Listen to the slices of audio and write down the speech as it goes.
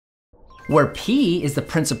Where P is the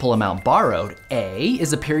principal amount borrowed, A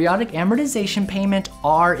is a periodic amortization payment,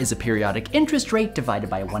 R is a periodic interest rate divided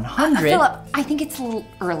by 100. Philip, I think it's a little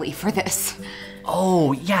early for this.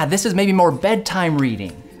 Oh yeah, this is maybe more bedtime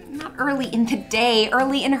reading. Not early in the day,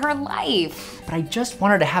 early in her life. But I just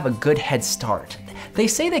want her to have a good head start. They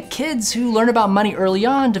say that kids who learn about money early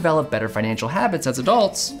on develop better financial habits as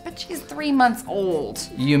adults. But she's 3 months old.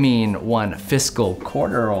 You mean 1 fiscal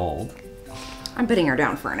quarter old. I'm putting her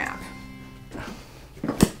down for a nap.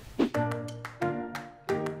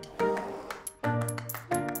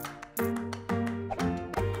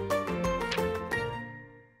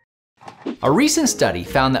 A recent study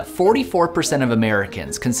found that 44% of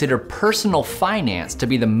Americans consider personal finance to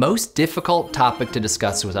be the most difficult topic to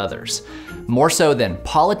discuss with others, more so than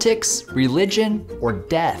politics, religion, or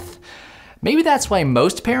death. Maybe that's why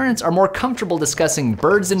most parents are more comfortable discussing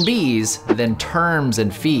birds and bees than terms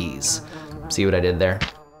and fees. See what I did there?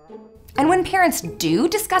 And when parents do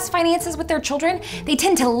discuss finances with their children, they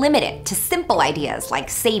tend to limit it to simple ideas like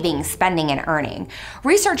saving, spending, and earning.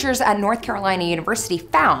 Researchers at North Carolina University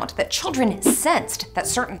found that children sensed that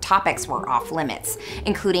certain topics were off limits,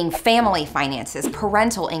 including family finances,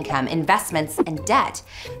 parental income, investments, and debt.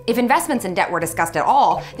 If investments and debt were discussed at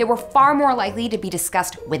all, they were far more likely to be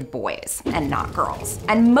discussed with boys and not girls.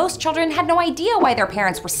 And most children had no idea why their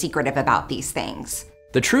parents were secretive about these things.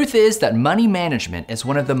 The truth is that money management is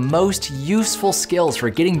one of the most useful skills for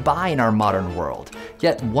getting by in our modern world,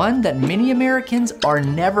 yet one that many Americans are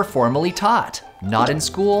never formally taught, not in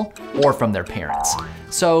school or from their parents.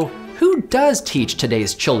 So who does teach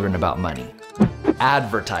today's children about money?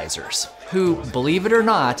 Advertisers, who, believe it or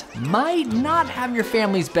not, might not have your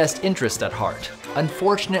family's best interest at heart.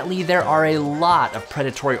 Unfortunately, there are a lot of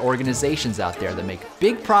predatory organizations out there that make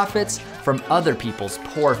big profits from other people's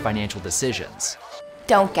poor financial decisions.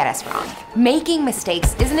 Don't get us wrong. Making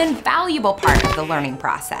mistakes is an invaluable part of the learning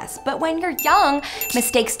process, but when you're young,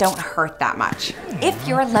 mistakes don't hurt that much. If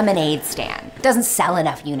your lemonade stand doesn't sell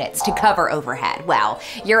enough units to cover overhead, well,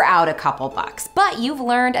 you're out a couple bucks, but you've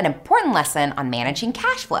learned an important lesson on managing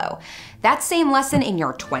cash flow. That same lesson in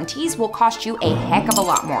your 20s will cost you a heck of a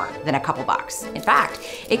lot more than a couple bucks. In fact,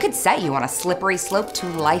 it could set you on a slippery slope to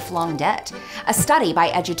lifelong debt. A study by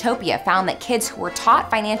Edutopia found that kids who were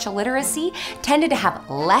taught financial literacy tended to have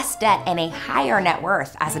less debt and a higher net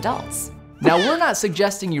worth as adults. Now, we're not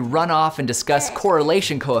suggesting you run off and discuss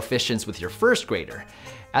correlation coefficients with your first grader.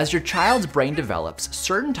 As your child's brain develops,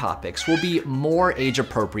 certain topics will be more age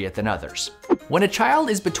appropriate than others. When a child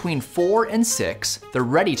is between 4 and 6, they're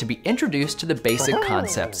ready to be introduced to the basic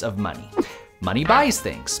concepts of money. Money buys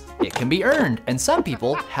things, it can be earned, and some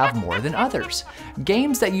people have more than others.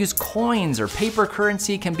 Games that use coins or paper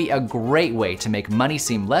currency can be a great way to make money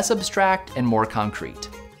seem less abstract and more concrete.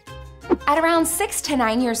 At around 6 to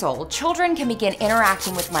 9 years old, children can begin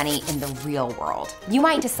interacting with money in the real world. You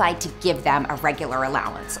might decide to give them a regular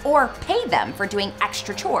allowance, or pay them for doing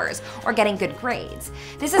extra chores, or getting good grades.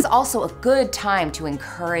 This is also a good time to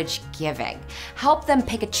encourage giving. Help them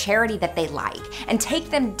pick a charity that they like, and take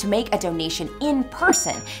them to make a donation in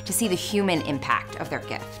person to see the human impact of their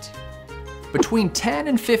gift. Between 10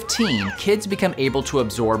 and 15, kids become able to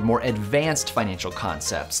absorb more advanced financial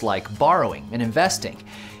concepts like borrowing and investing.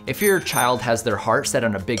 If your child has their heart set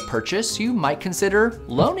on a big purchase, you might consider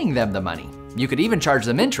loaning them the money. You could even charge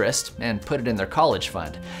them interest and put it in their college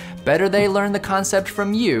fund. Better they learn the concept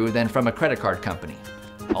from you than from a credit card company.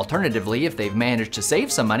 Alternatively, if they've managed to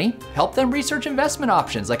save some money, help them research investment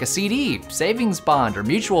options like a CD, savings bond, or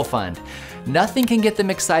mutual fund. Nothing can get them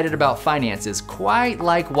excited about finances quite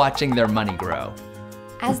like watching their money grow.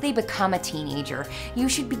 As they become a teenager, you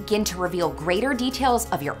should begin to reveal greater details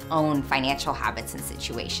of your own financial habits and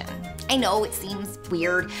situation. I know it seems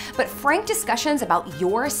weird, but frank discussions about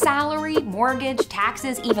your salary, mortgage,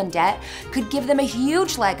 taxes, even debt could give them a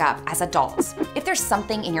huge leg up as adults. If there's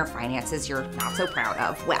something in your finances you're not so proud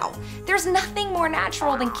of, well, there's nothing more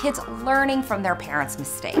natural than kids learning from their parents'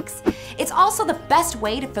 mistakes. It's also the best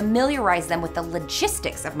way to familiarize them with the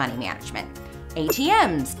logistics of money management.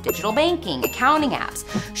 ATMs, digital banking, accounting apps.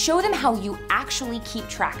 Show them how you actually keep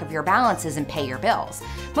track of your balances and pay your bills.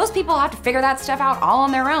 Most people have to figure that stuff out all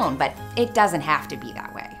on their own, but it doesn't have to be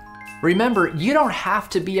that way. Remember, you don't have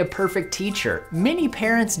to be a perfect teacher. Many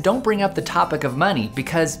parents don't bring up the topic of money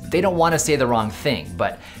because they don't want to say the wrong thing,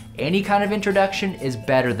 but any kind of introduction is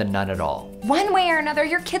better than none at all. One way or another,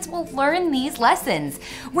 your kids will learn these lessons.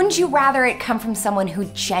 Wouldn't you rather it come from someone who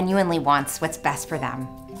genuinely wants what's best for them?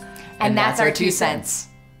 And that's our 2 cents.